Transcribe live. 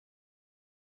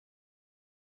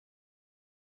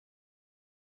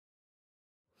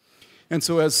And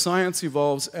so as science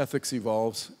evolves, ethics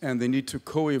evolves, and they need to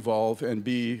co-evolve and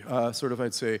be sort of,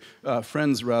 I'd say,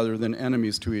 friends rather than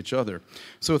enemies to each other.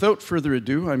 So without further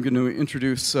ado, I'm going to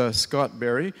introduce Scott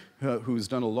Barry, who's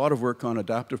done a lot of work on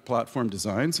adaptive platform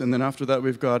designs. And then after that,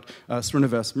 we've got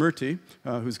Srinivas Murthy,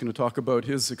 who's going to talk about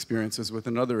his experiences with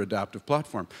another adaptive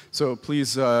platform. So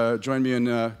please join me in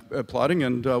applauding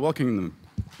and welcoming them.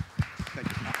 Thank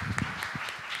you.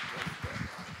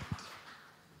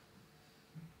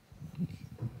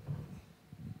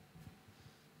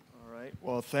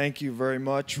 Well, thank you very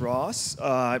much, Ross.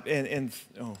 Oh,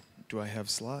 do I have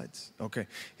slides? Okay.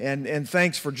 And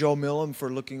thanks for Joe Millam for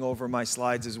looking over my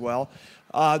slides as well.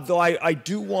 Though I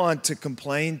do want to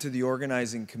complain to the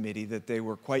organizing committee that they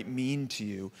were quite mean to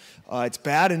you. It's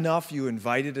bad enough you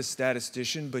invited a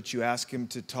statistician, but you asked him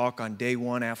to talk on day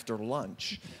one after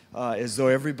lunch, as though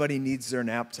everybody needs their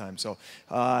nap time. So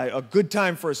a good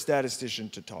time for a statistician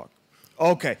to talk.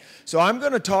 Okay, so I'm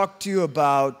going to talk to you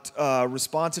about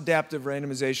response adaptive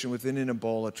randomization within an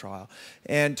Ebola trial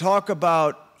and talk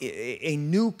about a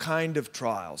new kind of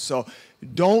trial. So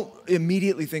don't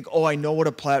immediately think, oh, I know what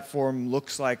a platform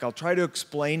looks like. I'll try to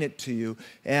explain it to you.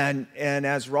 And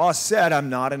as Ross said,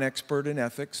 I'm not an expert in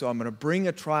ethics, so I'm going to bring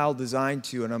a trial design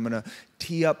to you, and I'm going to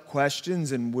tee up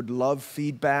questions and would love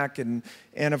feedback. And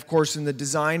of course, in the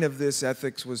design of this,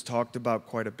 ethics was talked about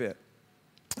quite a bit.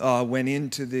 Went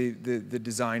into the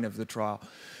design of the trial.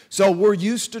 So we're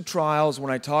used to trials.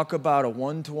 When I talk about a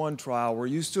one-to-one trial, we're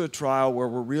used to a trial where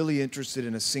we're really interested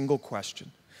in a single question.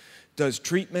 Does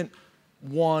treatment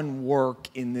one work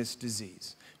in this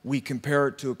disease? We compare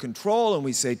it to a control and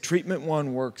we say treatment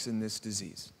one works in this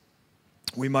disease.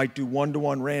 We might do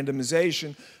one-to-one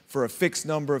randomization for a fixed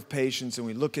number of patients, and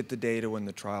we look at the data when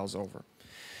the trial's over.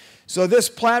 So this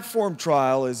platform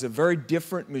trial is a very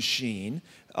different machine.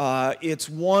 It's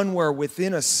one where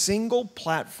within a single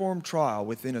platform trial,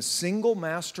 within a single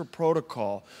master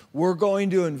protocol, we're going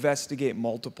to investigate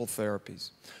multiple therapies.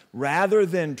 Rather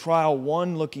than trial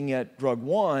one looking at drug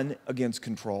one against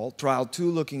control, trial two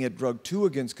looking at drug two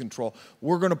against control,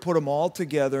 we're going to put them all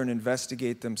together and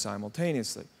investigate them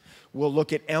simultaneously. We'll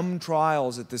look at M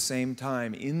trials at the same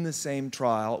time. In the same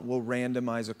trial, we'll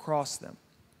randomize across them.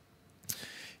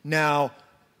 Now,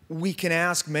 we can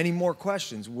ask many more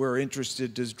questions. We're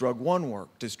interested, does drug one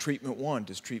work? Does treatment one?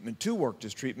 Does treatment two work?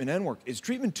 Does treatment N work? Is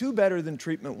treatment two better than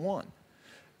treatment one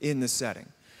in the setting?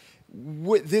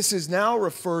 This is now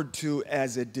referred to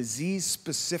as a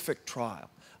disease-specific trial.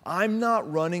 I'm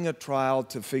not running a trial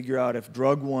to figure out if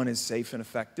drug one is safe and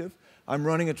effective. I'm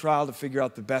running a trial to figure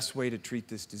out the best way to treat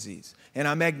this disease. And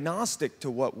I'm agnostic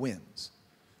to what wins.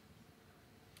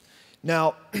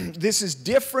 Now, this is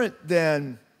different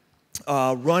than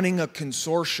running a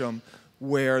consortium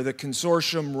where the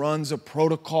consortium runs a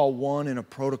protocol 1 and a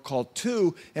protocol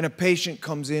 2, and a patient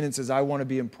comes in and says, I want to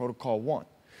be in protocol 1.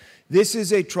 This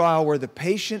is a trial where the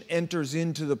patient enters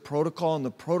into the protocol and the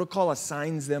protocol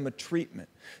assigns them a treatment.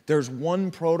 There's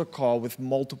one protocol with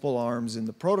multiple arms in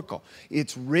the protocol.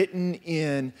 It's written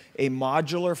in a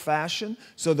modular fashion,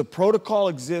 so the protocol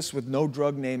exists with no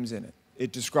drug names in it.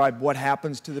 It describes what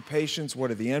happens to the patients, what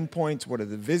are the endpoints, what are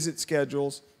the visit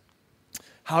schedules.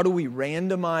 How do we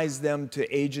randomize them to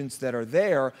agents that are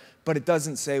there, but it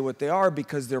doesn't say what they are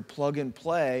because they're plug and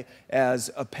play as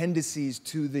appendices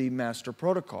to the master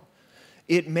protocol.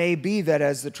 It may be that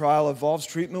as the trial evolves,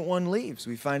 treatment one leaves.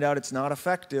 We find out it's not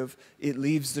effective. It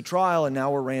leaves the trial, and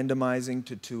now we're randomizing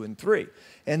to 2 and 3.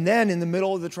 And then in the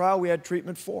middle of the trial, we had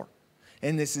treatment 4.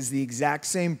 And this is the exact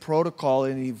same protocol,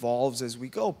 and it evolves as we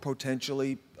go,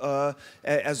 potentially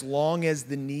as long as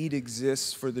the need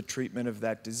exists for the treatment of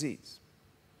that disease.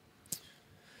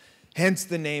 Hence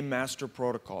the name Master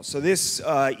Protocol. So this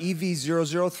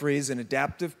EV003 is an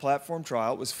adaptive platform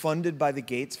trial. It was funded by the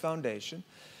Gates Foundation.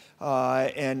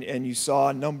 And you saw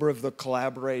a number of the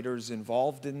collaborators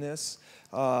involved in this.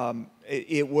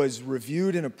 It was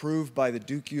reviewed and approved by the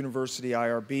Duke University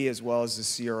IRB as well as the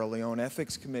Sierra Leone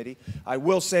Ethics Committee. I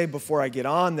will say before I get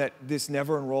on that this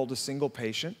never enrolled a single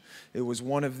patient. It was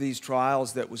one of these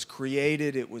trials that was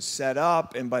created, it was set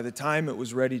up, and by the time it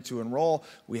was ready to enroll,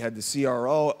 we had the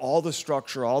CRO, all the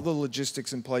structure, all the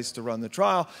logistics in place to run the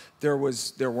trial. There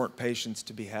weren't patients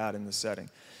to be had in the setting.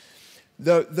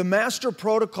 The master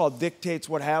protocol dictates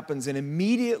what happens, and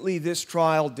immediately this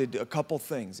trial did a couple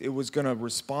things. It was going to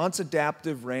response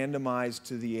adaptive randomize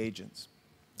to the agents.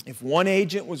 If one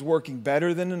agent was working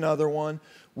better than another one,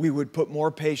 we would put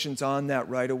more patients on that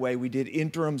right away. We did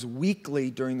interims weekly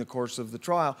during the course of the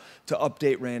trial to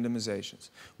update randomizations.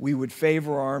 We would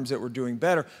favor arms that were doing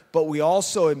better, but we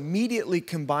also immediately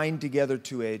combined together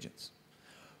 2 agents.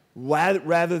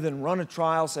 Rather than run a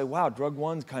trial, say, wow, drug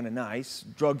 1's kind of nice,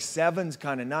 drug 7's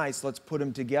kind of nice, let's put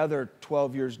them together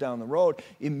 12 years down the road,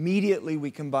 immediately we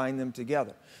combine them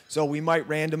together. So we might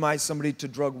randomize somebody to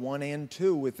drug 1 and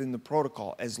 2 within the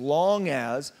protocol, as long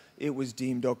as it was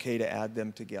deemed okay to add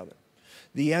them together.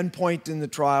 The endpoint in the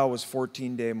trial was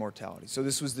 14-day mortality. So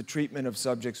this was the treatment of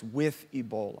subjects with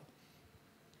Ebola.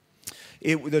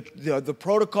 The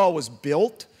protocol was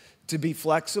built to be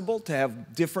flexible, to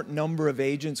have different number of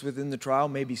agents within the trial,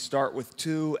 maybe start with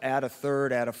 2, add a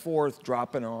third, add a fourth,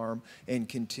 drop an arm, and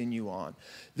continue on.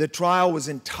 The trial was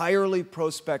entirely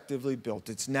prospectively built.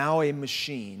 It's now a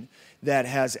machine that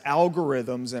has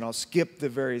algorithms, and I'll skip the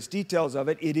various details of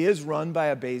it. It is run by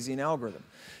a Bayesian algorithm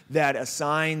that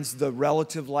assigns the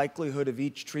relative likelihood of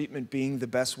each treatment being the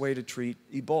best way to treat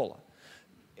Ebola.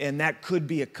 And that could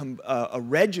be a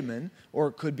regimen, or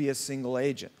it could be a single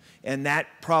agent. And that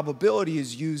probability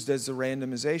is used as the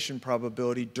randomization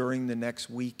probability during the next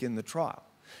week in the trial.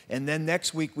 And then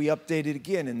next week we update it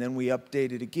again, and then we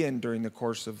update it again during the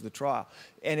course of the trial.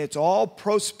 And it's all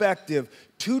prospective.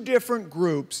 2 different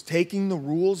groups taking the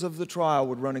rules of the trial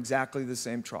would run exactly the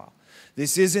same trial.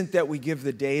 This isn't that we give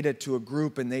the data to a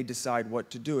group and they decide what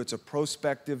to do. It's a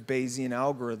prospective Bayesian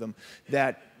algorithm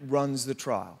that runs the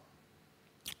trial.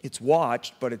 It's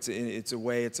watched, but it's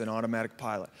an automatic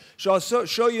pilot. So I'll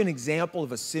show you an example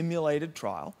of a simulated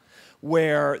trial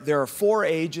where there are 4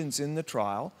 agents in the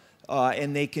trial,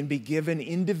 and they can be given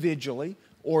individually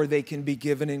or they can be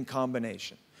given in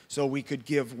combination. So we could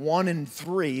give 1 and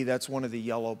 3, that's one of the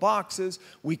yellow boxes.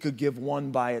 We could give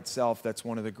 1 by itself, that's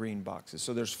one of the green boxes.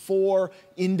 So there's 4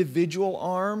 individual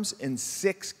arms and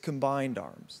 6 combined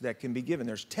arms that can be given.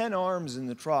 There's 10 arms in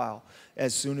the trial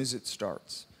as soon as it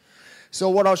starts. So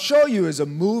what I'll show you is a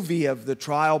movie of the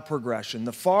trial progression.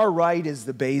 The far right is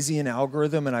the Bayesian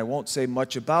algorithm, and I won't say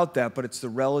much about that, but it's the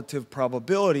relative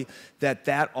probability that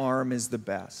that arm is the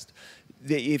best.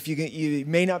 You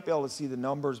may not be able to see the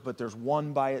numbers, but there's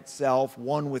 1 by itself,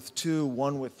 1 with 2,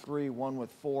 1 with 3, 1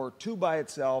 with 4, 2 by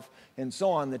itself, and so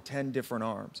on, the 10 different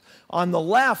arms. On the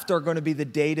left are going to be the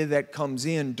data that comes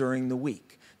in during the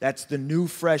week. That's the new,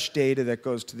 fresh data that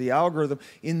goes to the algorithm.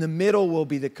 In the middle will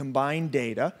be the combined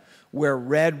data, where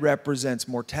red represents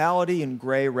mortality and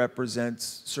gray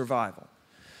represents survival.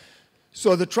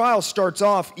 So the trial starts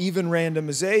off even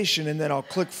randomization, and then I'll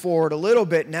click forward a little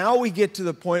bit. Now we get to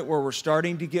the point where we're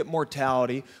starting to get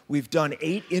mortality. We've done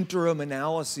 8 interim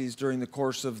analyses during the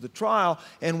course of the trial,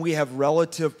 and we have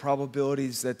relative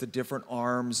probabilities that the different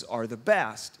arms are the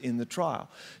best in the trial.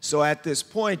 So at this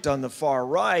point on the far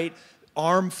right,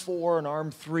 Arm 4 and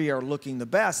Arm 3 are looking the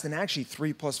best, and actually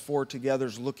 3 plus 4 together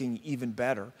is looking even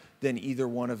better than either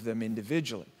one of them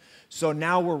individually. So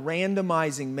now we're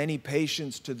randomizing many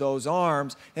patients to those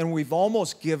arms, and we've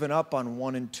almost given up on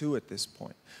 1 and 2 at this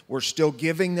point. We're still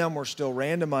giving them, we're still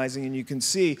randomizing, and you can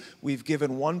see we've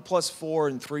given 1 plus 4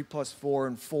 and 3 plus 4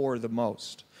 and 4 the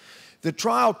most. The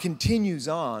trial continues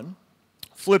on,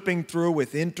 flipping through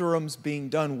with interims being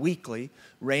done weekly,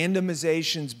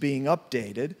 randomizations being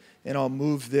updated, and I'll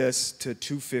move this to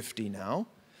 250 now.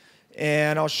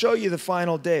 And I'll show you the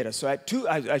final data. So at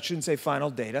I shouldn't say final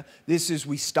data. This is,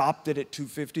 we stopped it at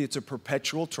 250. It's a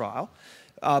perpetual trial.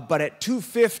 But at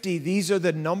 250, these are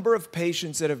the number of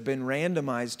patients that have been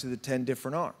randomized to the 10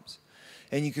 different arms.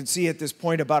 And you can see at this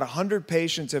point about 100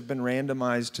 patients have been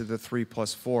randomized to the 3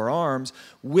 plus 4 arms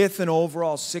with an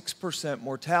overall 6%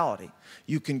 mortality.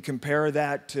 You can compare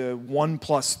that to 1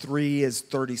 plus 3 is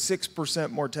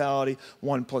 36% mortality,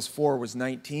 1 plus 4 was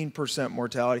 19%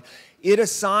 mortality. It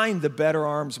assigned the better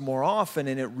arms more often,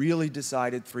 and it really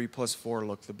decided 3 plus 4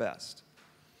 looked the best.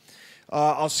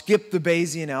 I'll skip the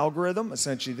Bayesian algorithm.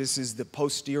 Essentially, this is the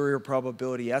posterior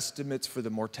probability estimates for the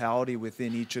mortality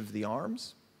within each of the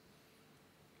arms.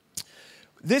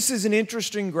 This is an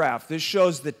interesting graph. This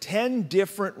shows the 10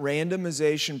 different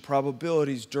randomization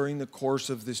probabilities during the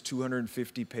course of this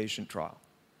 250 patient trial.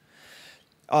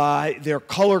 They're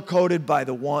color-coded by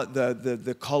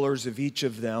the colors of each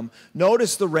of them.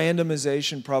 Notice the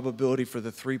randomization probability for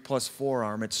the 3 plus 4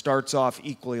 arm. It starts off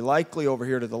equally likely over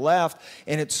here to the left,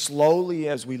 and it slowly,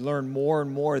 as we learn more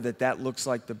and more that that looks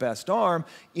like the best arm,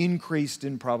 increased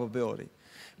in probability.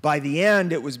 By the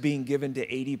end, it was being given to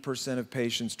 80% of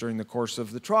patients during the course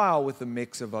of the trial with a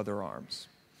mix of other arms.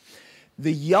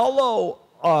 The yellow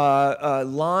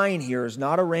line here is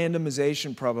not a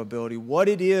randomization probability. What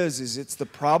it is it's the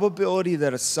probability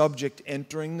that a subject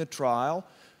entering the trial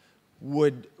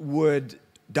would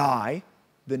die.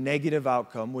 The negative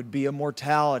outcome would be a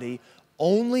mortality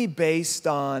only based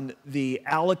on the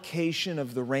allocation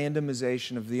of the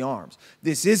randomization of the arms.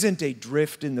 This isn't a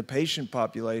drift in the patient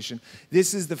population.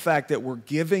 This is the fact that we're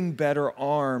giving better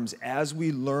arms as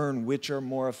we learn which are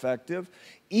more effective.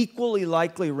 Equally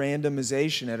likely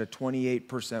randomization at a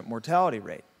 28% mortality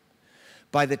rate.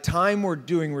 By the time we're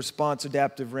doing response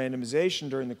adaptive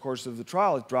randomization during the course of the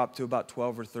trial, it dropped to about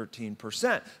 12 or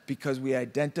 13% because we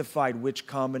identified which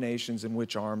combinations and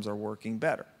which arms are working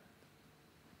better.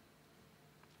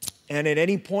 And at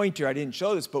any point here, I didn't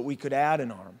show this, but we could add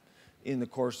an arm in the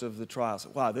course of the trial. So,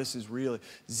 wow, this is really,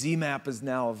 ZMAP is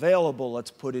now available.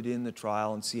 Let's put it in the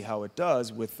trial and see how it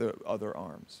does with the other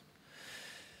arms.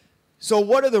 So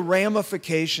what are the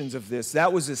ramifications of this?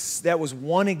 That was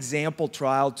one example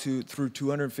trial through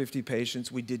 250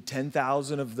 patients. We did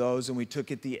 10,000 of those, and we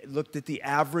looked at the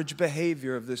average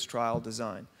behavior of this trial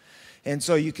design. And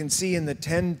so you can see in the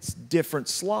 10 different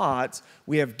slots,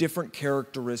 we have different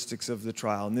characteristics of the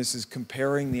trial. And this is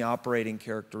comparing the operating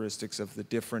characteristics of the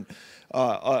different,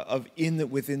 within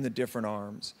the different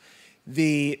arms.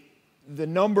 The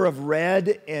number of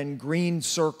red and green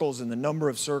circles and the number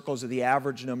of circles are the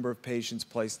average number of patients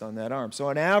placed on that arm. So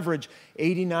on average,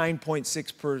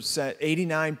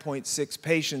 89.6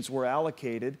 patients were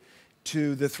allocated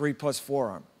to the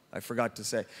 3+4 arm. I forgot to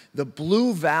say. The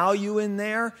blue value in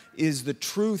there is the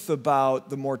truth about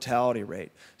the mortality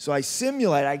rate. So I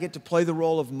get to play the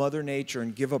role of Mother Nature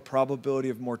and give a probability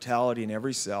of mortality in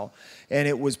every cell. And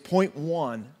it was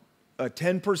 0.1. A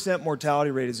 10%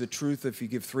 mortality rate is a truth if you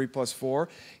give 3+4.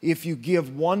 If you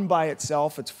give 1 by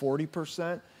itself, it's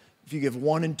 40%. If you give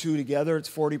 1 and 2 together, it's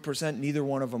 40%. Neither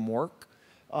one of them work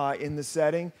in the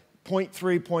setting.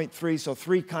 0.3, 0.3, so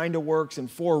 3 kind of works, and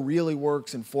 4 really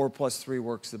works, and 4+3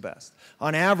 works the best.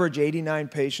 On average, 89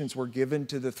 patients were given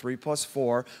to the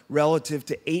 3+4 relative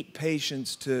to 8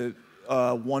 patients to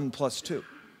 1+2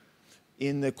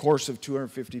 in the course of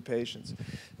 250 patients.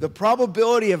 The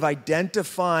probability of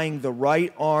identifying the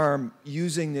right arm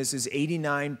using this is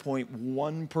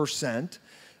 89.1%.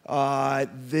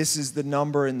 This is the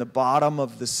number in the bottom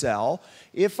of the cell.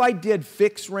 If I did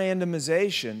fixed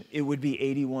randomization, it would be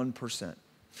 81%.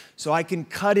 So I can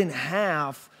cut in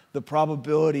half the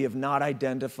probability of not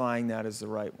identifying that as the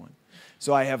right one.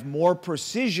 So I have more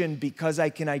precision because I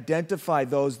can identify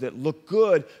those that look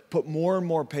good, put more and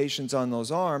more patients on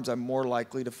those arms, I'm more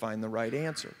likely to find the right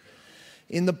answer.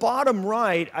 In the bottom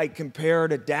right, I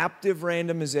compared adaptive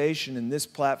randomization in this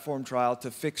platform trial to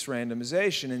fixed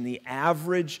randomization, and the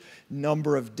average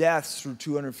number of deaths through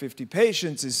 250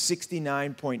 patients is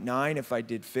 69.9 if I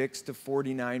did fixed to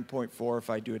 49.4 if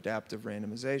I do adaptive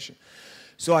randomization.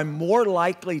 So I'm more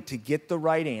likely to get the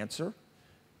right answer,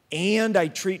 and I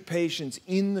treat patients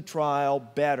in the trial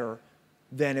better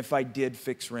than if I did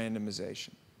fixed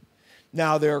randomization.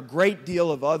 Now, there are a great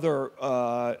deal of other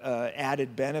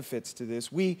added benefits to this.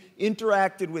 We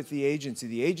interacted with the agency.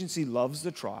 The agency loves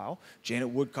the trial. Janet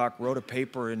Woodcock wrote a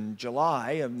paper in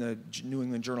July in the New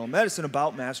England Journal of Medicine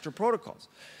about master protocols.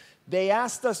 They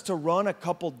asked us to run a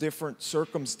couple different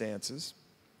circumstances,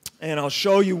 and I'll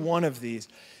show you one of these.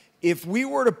 If we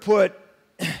were to put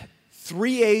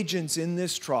 3 agents in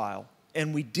this trial,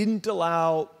 and we didn't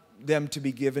allow them to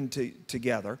be given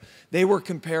together. They were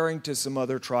comparing to some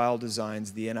other trial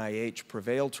designs, the NIH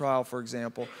Prevail trial, for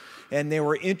example, and they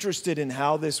were interested in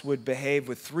how this would behave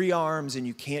with 3 arms, and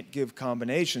you can't give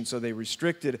combinations, so they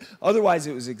restricted. Otherwise,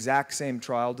 it was exact same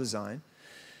trial design.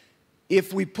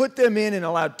 If we put them in and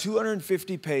allowed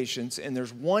 250 patients, and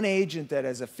there's one agent that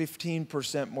has a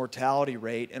 15% mortality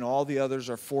rate and all the others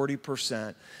are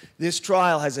 40%, this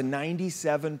trial has a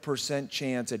 97%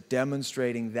 chance at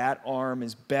demonstrating that arm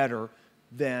is better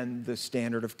than the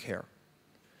standard of care.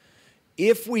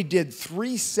 If we did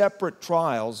 3 separate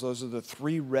trials, those are the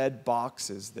 3 red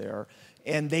boxes there,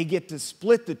 and they get to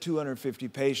split the 250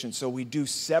 patients, so we do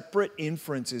separate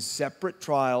inferences, separate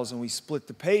trials, and we split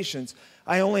the patients,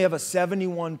 I only have a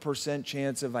 71%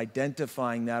 chance of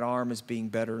identifying that arm as being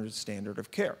better than standard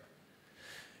of care.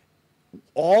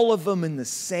 All of them in the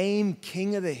same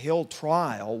King of the Hill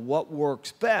trial, what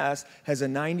works best, has a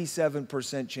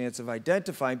 97% chance of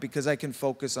identifying because I can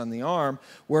focus on the arm,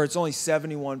 where it's only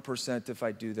 71% if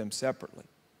I do them separately.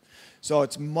 So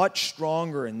it's much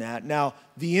stronger in that. Now,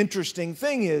 the interesting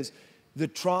thing is the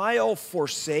trial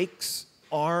forsakes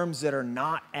arms that are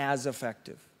not as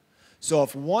effective. So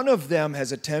if one of them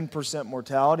has a 10%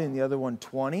 mortality and the other one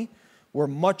 20, we're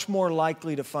much more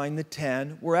likely to find the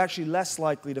 10. We're actually less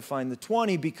likely to find the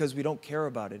 20 because we don't care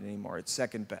about it anymore. It's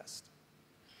second best.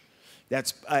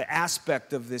 That's an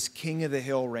aspect of this king of the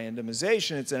hill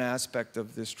randomization. It's an aspect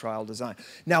of this trial design.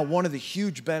 Now, one of the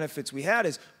huge benefits we had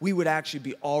is we would actually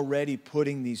be already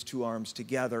putting these two arms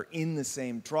together in the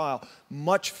same trial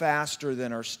much faster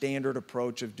than our standard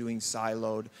approach of doing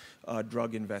siloed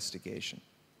drug investigation.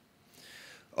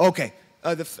 Okay,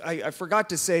 I forgot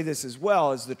to say this as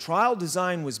well, as the trial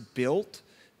design was built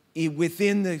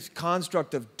within the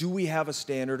construct of, do we have a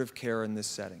standard of care in this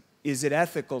setting? Is it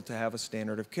ethical to have a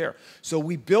standard of care? So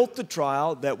we built the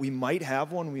trial that we might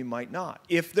have one, we might not.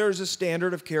 If there's a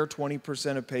standard of care,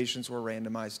 20% of patients were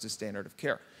randomized to standard of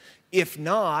care. If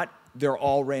not, they're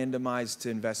all randomized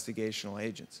to investigational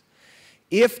agents.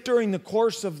 If during the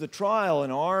course of the trial an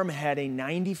arm had a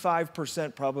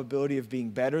 95% probability of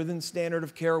being better than standard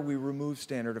of care, we remove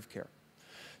standard of care.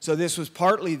 So this was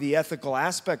partly the ethical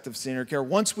aspect of standard of care.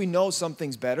 Once we know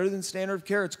something's better than standard of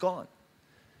care, it's gone.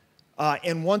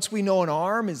 And once we know an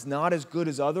arm is not as good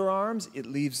as other arms, it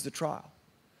leaves the trial.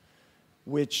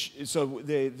 So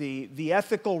the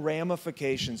ethical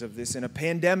ramifications of this in a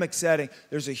pandemic setting,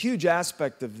 there's a huge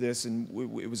aspect of this, and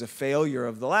it was a failure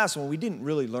of the last one. We didn't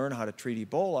really learn how to treat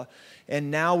Ebola,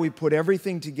 and now we put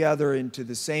everything together into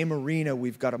the same arena.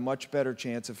 We've got a much better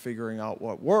chance of figuring out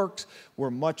what works.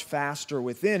 We're much faster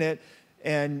within it.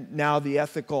 And now the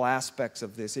ethical aspects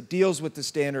of this. It deals with the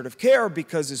standard of care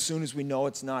because as soon as we know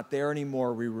it's not there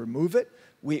anymore, we remove it.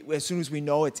 As soon as we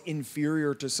know it's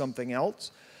inferior to something else.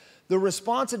 The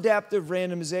response adaptive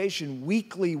randomization,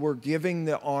 weekly we're giving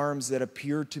the arms that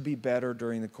appear to be better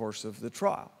during the course of the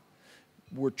trial.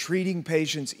 We're treating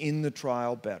patients in the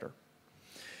trial better.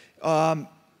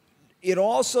 It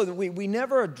also, we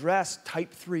never address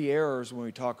type 3 errors when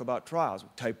we talk about trials,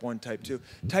 type 1, type 2.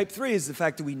 Type 3 is the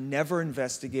fact that we never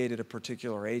investigated a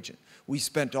particular agent. We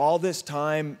spent all this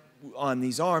time on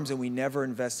these arms and we never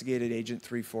investigated agent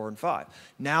 3, 4, and 5.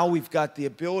 Now we've got the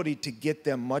ability to get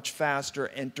them much faster,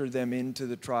 enter them into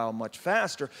the trial much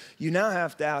faster. You now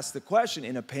have to ask the question,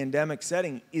 in a pandemic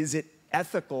setting, is it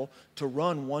ethical to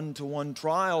run one-to-one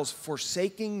trials,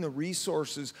 forsaking the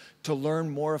resources to learn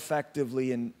more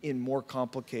effectively in more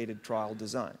complicated trial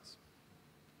designs?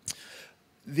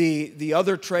 The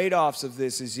other trade-offs of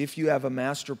this is if you have a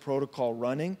master protocol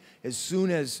running, as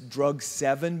soon as drug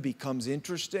 7 becomes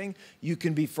interesting, you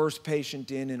can be first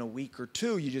patient in a week or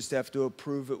two. You just have to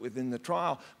approve it within the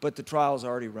trial, but the trial's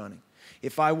already running.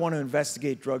 If I want to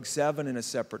investigate drug 7 in a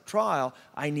separate trial,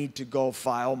 I need to go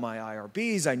file my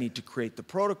IRBs, I need to create the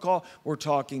protocol. We're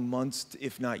talking months,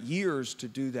 if not years, to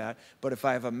do that. But if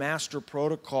I have a master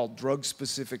protocol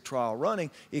drug-specific trial running,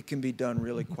 it can be done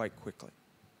really quite quickly.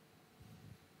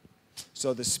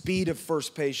 So the speed of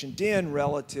first patient in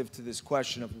relative to this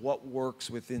question of what works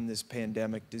within this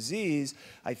pandemic disease,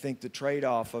 I think the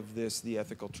trade-off of this, the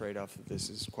ethical trade-off of this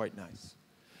is quite nice.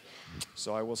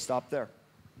 So I will stop there.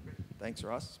 Thanks,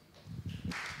 Ross.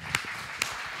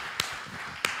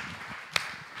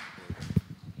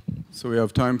 So we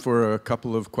have time for a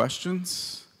couple of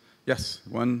questions. Yes,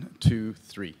 1, 2,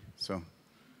 3. So,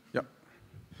 yep.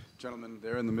 Gentleman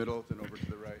there in the middle, then over to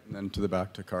the right, and then to the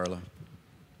back to Carla.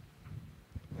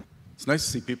 It's nice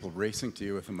to see people racing to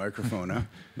you with a microphone, huh?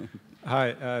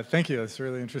 Hi, thank you. That's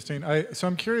really interesting. So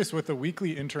I'm curious with the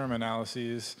weekly interim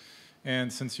analyses,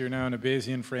 and since you're now in a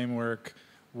Bayesian framework,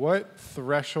 what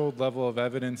threshold level of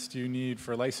evidence do you need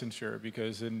for licensure?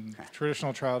 Because in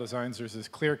traditional trial designs, there's this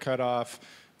clear cutoff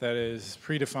that is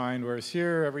predefined, whereas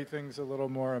here, everything's a little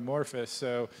more amorphous.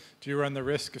 So do you run the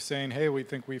risk of saying, hey, we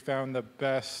think we found the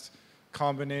best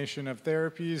combination of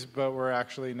therapies, but we're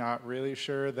actually not really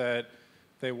sure that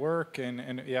they work?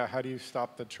 And yeah, how do you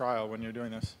stop the trial when you're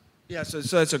doing this? Yeah, so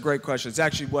that's a great question. It's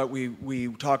actually what we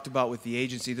talked about with the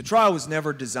agency. The trial was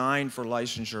never designed for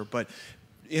licensure, but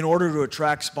in order to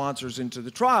attract sponsors into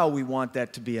the trial, we want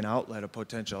that to be an outlet, a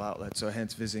potential outlet, so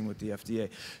hence visiting with the FDA.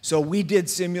 So we did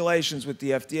simulations with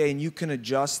the FDA, and you can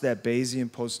adjust that Bayesian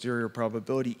posterior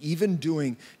probability, even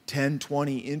doing 10,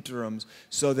 20 interims,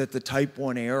 so that the type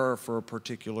 1 error for a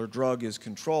particular drug is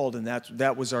controlled, and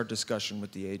that was our discussion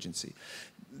with the agency.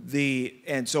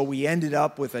 And so we ended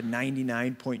up with a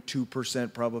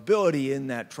 99.2% probability in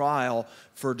that trial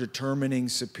for determining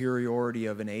superiority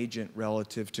of an agent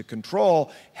relative to control,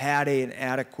 had an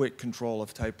adequate control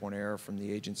of type 1 error from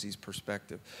the agency's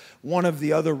perspective. One of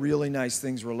the other really nice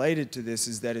things related to this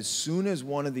is that as soon as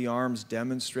one of the arms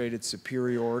demonstrated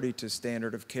superiority to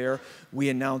standard of care, we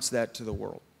announced that to the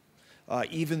world.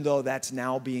 Even though that's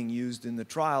now being used in the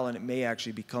trial and it may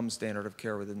actually become standard of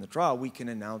care within the trial, we can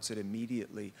announce it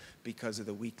immediately because of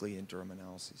the weekly interim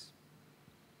analyses.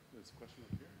 There's a question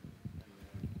up here.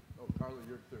 Oh, Carla,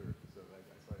 you're third. So I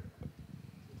saw you.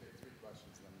 We'll take 3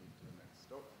 questions and then move to the next.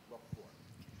 Oh, well, 4.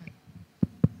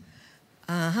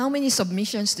 How many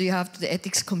submissions do you have to the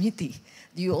ethics committee?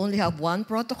 Do you only have one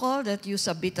protocol that you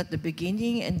submit at the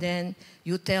beginning and then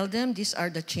you tell them these are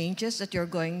the changes that you're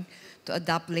going to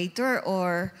adopt later,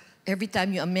 or every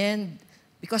time you amend,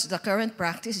 because the current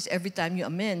practice is every time you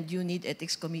amend, you need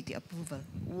ethics committee approval?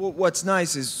 What's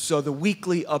nice is, so the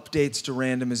weekly updates to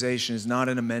randomization is not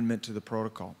an amendment to the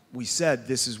protocol. We said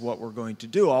this is what we're going to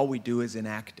do. All we do is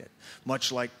enact it.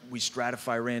 Much like we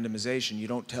stratify randomization. You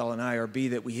don't tell an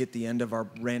IRB that we hit the end of our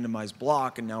randomized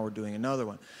block and now we're doing another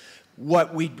one.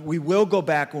 What we will go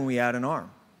back when we add an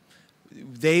arm.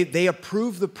 They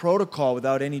approve the protocol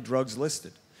without any drugs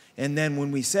listed. And then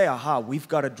when we say, aha, we've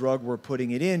got a drug, we're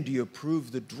putting it in, do you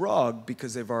approve the drug?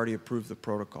 Because they've already approved the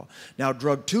protocol. Now,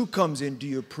 drug 2 comes in, do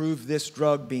you approve this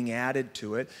drug being added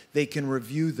to it? They can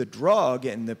review the drug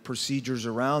and the procedures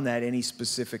around that, any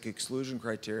specific exclusion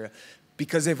criteria,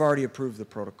 because they've already approved the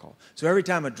protocol. So every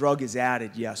time a drug is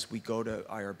added, yes, we go to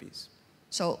IRBs.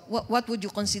 So what would you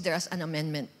consider as an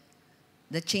amendment?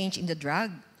 The change in the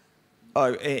drug?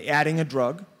 Adding a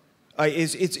drug.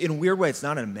 It's in a weird way, it's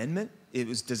not an amendment. It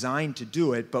was designed to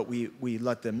do it, but we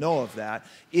let them know of that.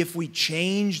 If we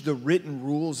change the written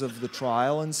rules of the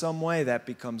trial in some way, that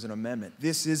becomes an amendment.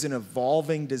 This is an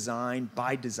evolving design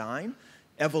by design.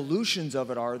 Evolutions of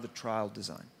it are the trial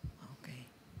design. Okay.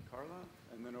 Carla,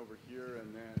 and then over here,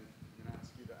 and then I'm going to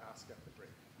ask you to ask at the break.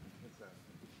 Is that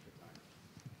the time?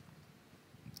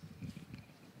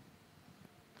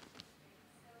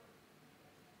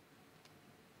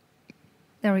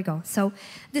 There we go. So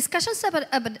discussions about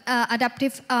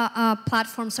adaptive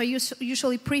platforms are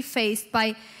usually prefaced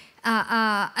by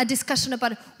a discussion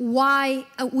about why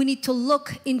we need to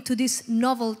look into these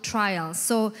novel trials.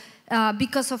 So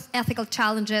because of ethical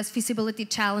challenges, feasibility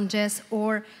challenges,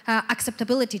 or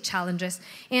acceptability challenges.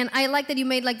 And I like that you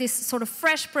made like this sort of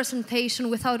fresh presentation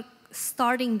without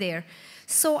starting there.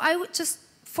 So I would just,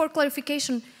 for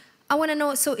clarification, I want to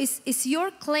know, so is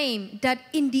your claim that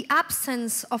in the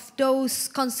absence of those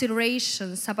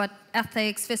considerations about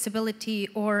ethics, feasibility,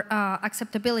 or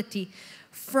acceptability,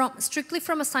 strictly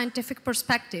from a scientific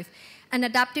perspective, an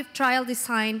adaptive trial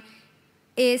design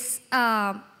is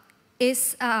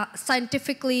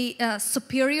scientifically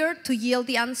superior to yield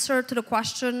the answer to the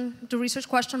question, the research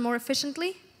question more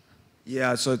efficiently?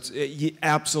 Yeah, so it's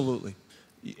absolutely.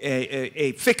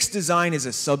 A fixed design is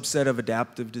a subset of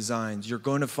adaptive designs. You're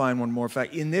going to find one more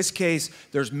fact. In this case,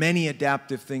 there's many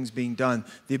adaptive things being done.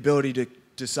 The ability to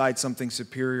decide something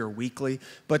superior weekly.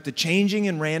 But the changing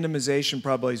in randomization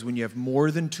probably is when you have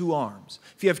more than 2 arms.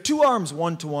 If you have 2 arms,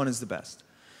 1-to-1 is the best.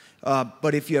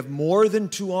 But if you have more than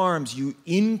 2 arms, you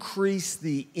increase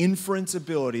the inference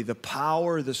ability, the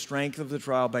power, the strength of the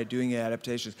trial by doing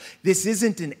adaptations. This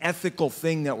isn't an ethical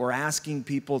thing that we're asking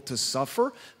people to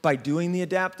suffer by doing the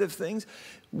adaptive things,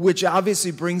 which obviously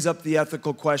brings up the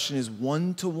ethical question, is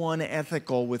 1-to-1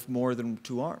 ethical with more than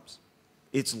 2 arms?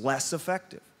 It's less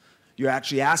effective. You're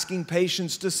actually asking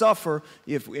patients to suffer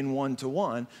if in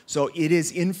 1-to-1, so it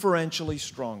is inferentially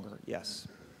stronger, yes.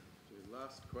 Okay,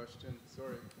 last question,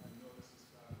 sorry.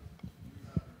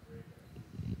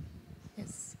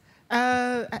 Yes.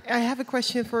 I have a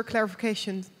question for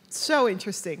clarification. So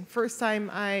interesting. First time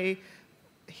I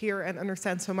hear and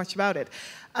understand so much about it.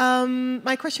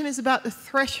 My question is about the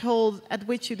threshold at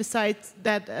which you decide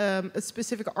that a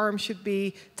specific arm should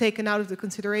be taken out of the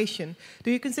consideration. Do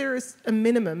you consider it a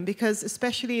minimum? Because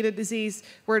especially in a disease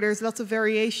where there's lots of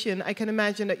variation, I can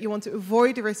imagine that you want to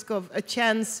avoid the risk of a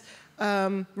chance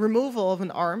removal of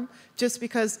an arm just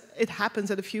because it happens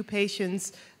that a few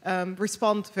patients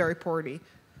respond very poorly.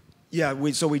 Yeah,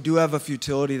 so we do have a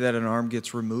futility that an arm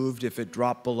gets removed if it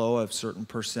dropped below a certain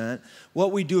 %.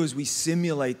 What we do is we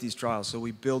simulate these trials. So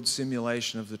we build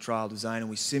simulation of the trial design and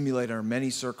we simulate under many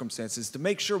circumstances to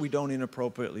make sure we don't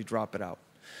inappropriately drop it out.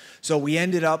 So we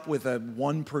ended up with a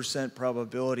 1%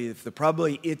 probability. If the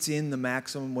probability it's in the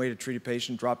maximum way to treat a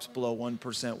patient drops below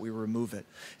 1%, we remove it.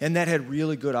 And that had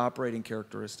really good operating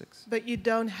characteristics. But you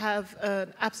don't have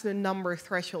an absolute number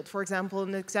threshold. For example,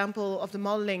 in the example of the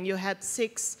modeling, you had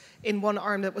 6 in one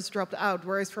arm that was dropped out,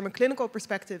 whereas from a clinical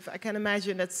perspective, I can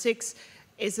imagine that 6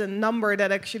 is a number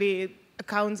that actually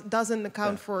doesn't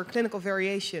account for clinical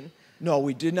variation. No,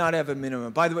 we did not have a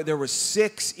minimum. By the way, there were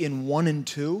 6 in 1 and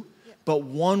 2. But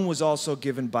 1 was also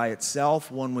given by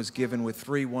itself, 1 was given with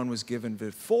 3, 1 was given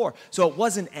with 4. So it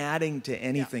wasn't adding to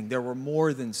anything. Yeah. There were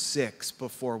more than 6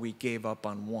 before we gave up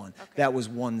on 1. Okay. That was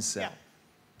 1 cell. Yeah.